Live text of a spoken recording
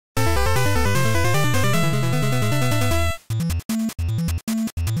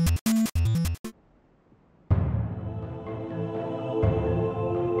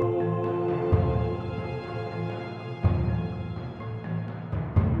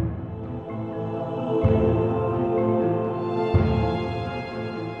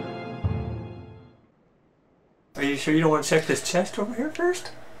sure you don't want to check this chest over here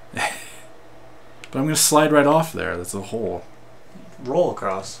first? But I'm gonna slide right off there. That's a hole. Roll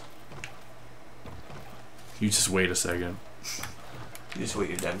across. You just wait a second. You just wait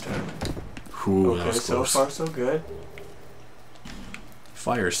your damn turn. Ooh, okay, that was so close. far so good.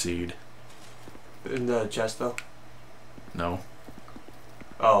 Fire seed. In the chest though? No.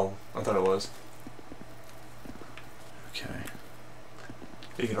 Oh, I thought it was. Okay.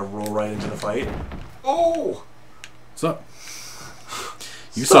 You're gonna roll right into the fight. Oh! What's up?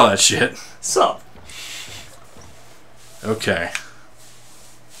 You saw that shit. Sup? Okay.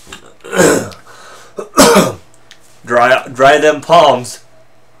 Dry them palms.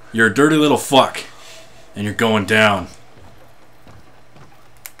 You're a dirty little fuck. And you're going down.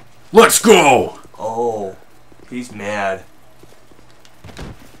 Let's go! Oh, he's mad.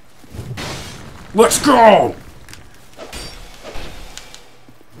 Let's go!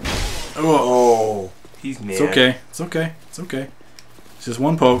 Oh, he's mad. It's okay. It's okay. It's okay. It's just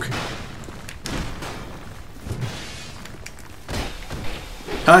one poke.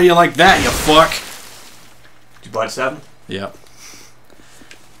 How you like that, you fuck? Did you butt stab him? Yep.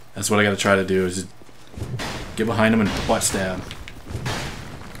 That's what I gotta try to do, is get behind him and butt stab.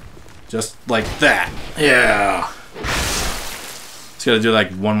 Just like that. Yeah. Just gotta do it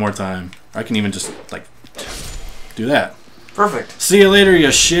like one more time. I can even just like do that. Perfect. See you later,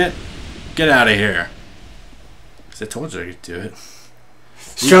 you shit. Get out of here. 'Cause I told you I could do it.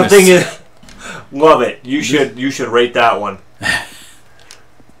 Something is. Love it. You should rate that one.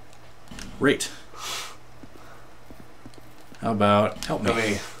 Rate. How about help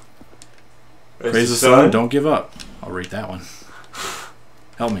me? Praise the sun, don't give up. I'll rate that one.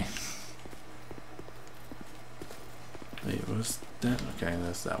 Help me. Wait, what was that? Okay,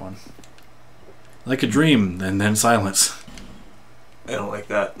 that's that one. Like a dream, and then silence. I don't like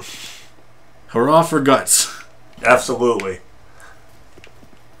that. Hurrah for guts. Absolutely.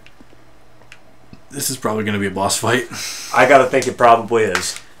 This is probably going to be a boss fight. I gotta think it probably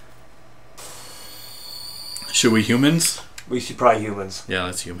is. Should we humans? We should probably humans. Yeah,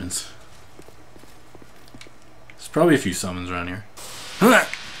 let's humans. There's probably a few summons around here. Or not.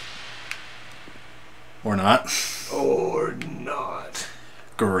 Or not.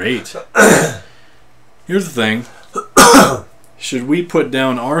 Great. Here's the thing. Should we put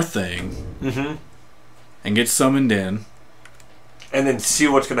down our thing and get summoned in? And then see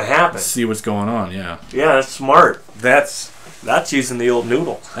what's gonna happen. See what's going on, yeah. Yeah, that's smart. That's using the old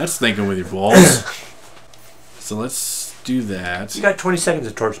noodle. That's thinking with your balls. So let's do that. You got 20 seconds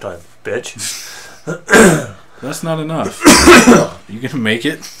of torch time, bitch. That's not enough. You gonna make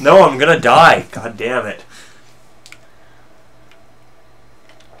it? No, I'm gonna die. God damn it.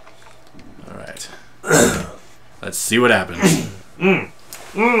 Alright. Let's see what happens.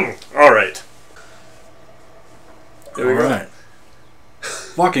 Alright. There we go. Alright.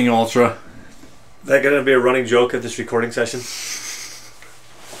 Fucking Ultra. Is that gonna be a running joke of this recording session?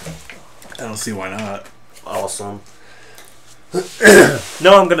 I don't see why not. Awesome.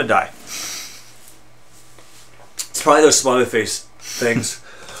 No, I'm gonna die. It's probably those smiley face things.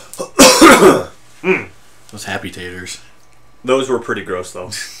 Those happy taters. Those were pretty gross,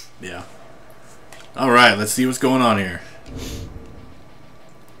 though. Yeah. Alright, let's see what's going on here.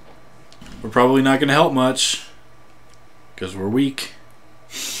 We're probably not going to help much. Because we're weak.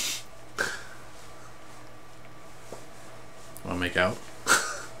 Want to make out?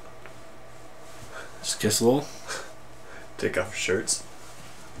 Just kiss a little? Take off your shirts.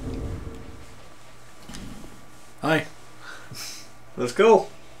 Hi. Let's go.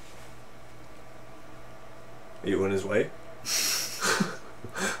 Are you in his way?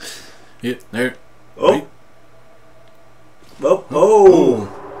 Yeah, there. Oh. Wait. Oh.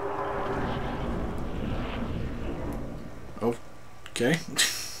 Oh. Okay.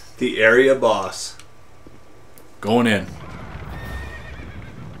 The area boss. Going in.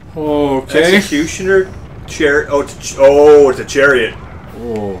 Okay. Executioner. It's a chariot.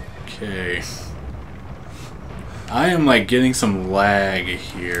 Okay. I am like getting some lag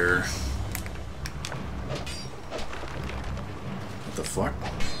here. What the fuck?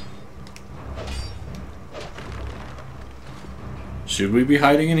 Should we be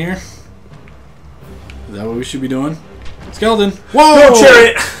hiding in here? Is that what we should be doing? Skeleton! Whoa! No,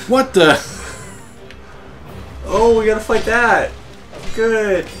 chariot! What the? Oh, we gotta fight that.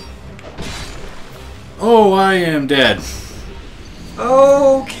 Good. Oh, I am dead.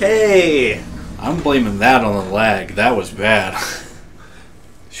 Okay. I'm blaming that on the lag. That was bad.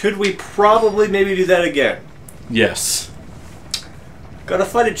 Should we probably maybe do that again? Yes. Gotta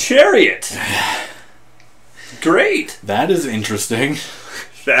fight a chariot. Great. That is interesting.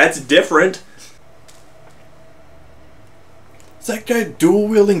 That's different. Is that guy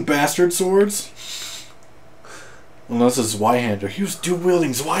dual-wielding bastard swords? Unless it's Zweihander. He was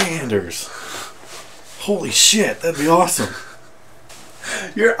dual-wielding Zweihanders. Holy shit, that'd be awesome.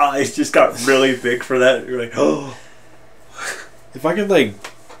 Your eyes just got really big for that. You're like, oh. If I could, like...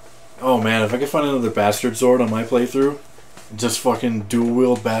 Oh, man, if I could find another bastard sword on my playthrough, just fucking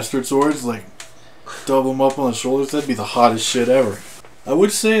dual-wield bastard swords, like, double them up on the shoulders, that'd be the hottest shit ever. I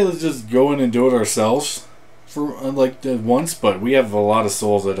would say let's just go in and do it ourselves for, like, once, but we have a lot of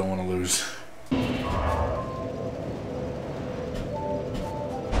souls I don't want to lose.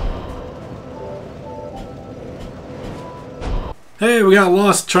 Hey, we got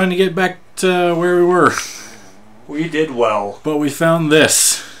lost trying to get back to where we were. We did well. But we found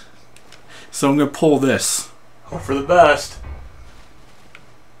this. So I'm going to pull this. Hope for the best.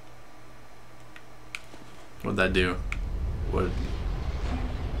 What'd that do? What's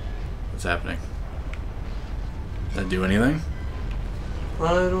happening? Did that do anything?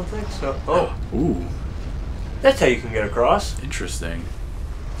 I don't think so. Oh. Ooh. That's how you can get across. Interesting.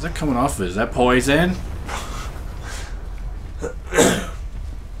 Is that coming off of it? Is that poison?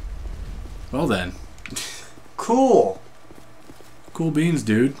 Well then. Cool. Cool beans,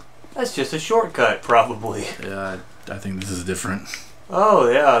 dude. That's just a shortcut, probably. Yeah, I think this is different. Oh,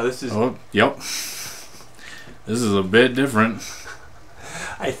 yeah, this is... Oh, yep. This is a bit different.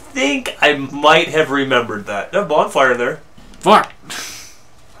 I think I might have remembered that. There's a bonfire there. Fuck!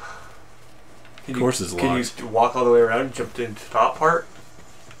 Of course it's locked. Can you walk all the way around and jump into the top part?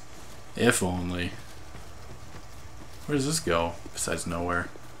 If only. Where does this go? Besides nowhere.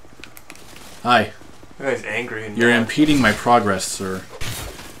 Hi. That guy's angry and You're mad. impeding my progress, sir.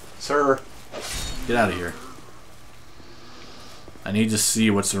 Sir. Get out of here. I need to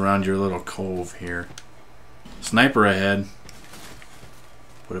see what's around your little cove here. Sniper ahead.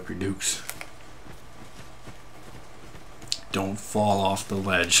 Put up your dukes. Don't fall off the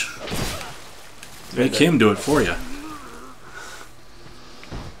ledge. Make him do it for you.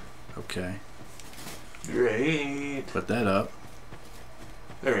 Okay. Great. Put that up.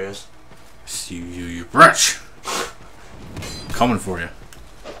 There he is. See you bitch! Coming for you.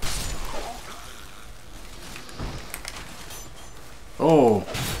 Oh,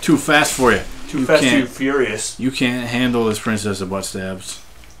 too fast for you. Too fast, too furious. You can't handle this princess of butt stabs.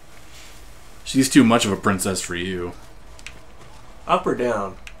 She's too much of a princess for you. Up or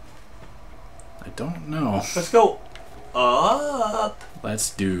down? I don't know. Let's go up.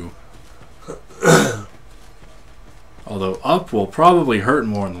 Let's do. Although up will probably hurt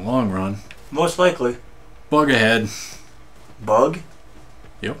more in the long run. Most likely. Bug ahead. Bug?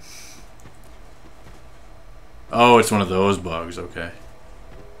 Yep. Oh, it's one of those bugs. Okay.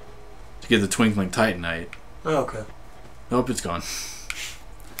 To get the twinkling titanite. Oh, okay. Nope, it's gone.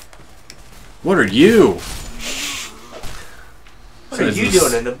 What are you? What are you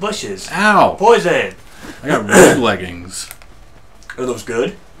doing in the bushes? Ow! Poison! I got red leggings. Are those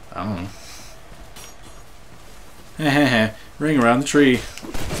good? I don't know. Hehehe. Ring around the tree.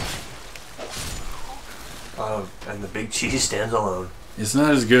 And the big cheese stands alone. It's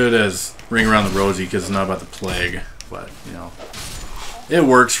not as good as Ring Around the Rosie because it's not about the plague, but, you know, it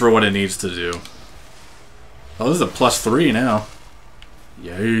works for what it needs to do. Oh, this is a +3 now.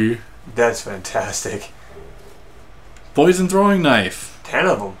 Yay. That's fantastic. Poison throwing knife. 10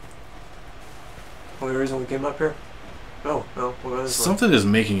 of them. Only reason we came up here? No, no. We'll go this way. Something is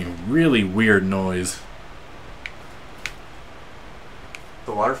making a really weird noise.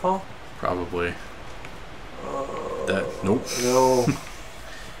 The waterfall? Probably. Nope. No.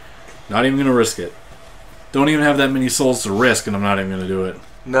 Not even gonna risk it. Don't even have that many souls to risk, and I'm not even gonna do it.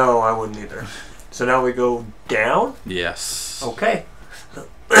 No, I wouldn't either. So now we go down? Yes. Okay.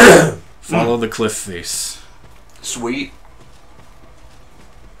 Follow the cliff face. Sweet.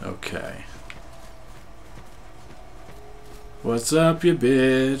 Okay. What's up, you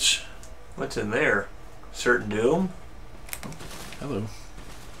bitch? What's in there? Certain Doom? Hello.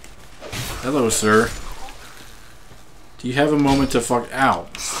 Hello, sir. Do you have a moment to fuck out?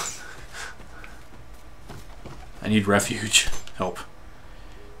 I need refuge. Help.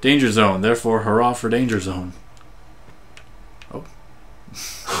 Danger zone. Therefore, hurrah for danger zone. Oh.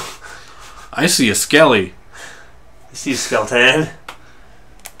 I see a skelly. I see a skeleton.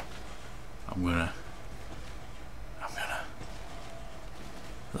 I'm gonna.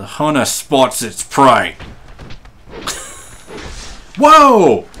 The hunter spots its prey.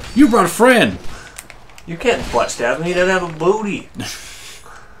 Whoa! You brought a friend. You can't butt stab him. He doesn't have a booty.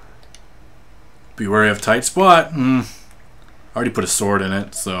 Be wary of tight spot. I already put a sword in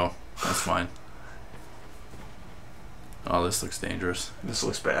it, so that's fine. Oh, this looks dangerous. This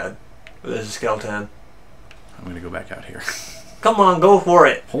looks bad. There's a skeleton. I'm gonna go back out here. Come on, go for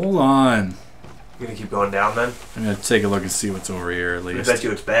it. Hold on. You gonna keep going down then? I'm gonna take a look and see what's over here at least. I bet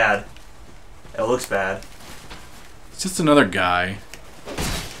you it's bad. It looks bad. It's just another guy.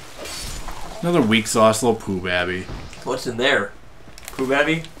 Another weak sauce little poo babby. What's in there? Poo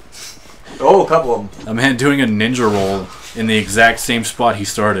babby? Oh, a couple of them. A man doing a ninja roll in the exact same spot he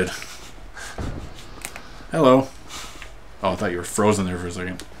started. Hello. Oh, I thought you were frozen there for a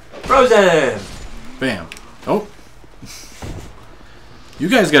second. Frozen! Bam. Oh. You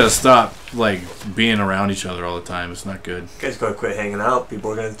guys gotta stop, like, being around each other all the time. It's not good. You guys gotta quit hanging out.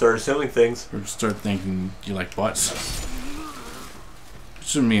 People are gonna start assuming things. Or start thinking you like butts.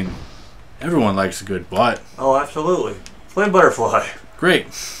 Which, I mean, everyone likes a good butt. Oh, absolutely. Flame butterfly.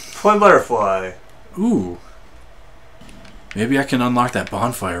 Great. Flame butterfly. Ooh. Maybe I can unlock that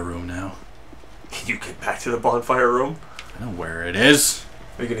bonfire room now. Can you get back to the bonfire room? I know where it is.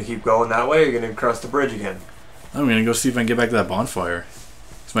 Are you gonna keep going that way, or are you gonna cross the bridge again? I'm gonna go see if I can get back to that bonfire.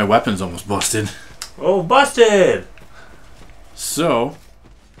 Because my weapon's almost busted. Oh, busted! So,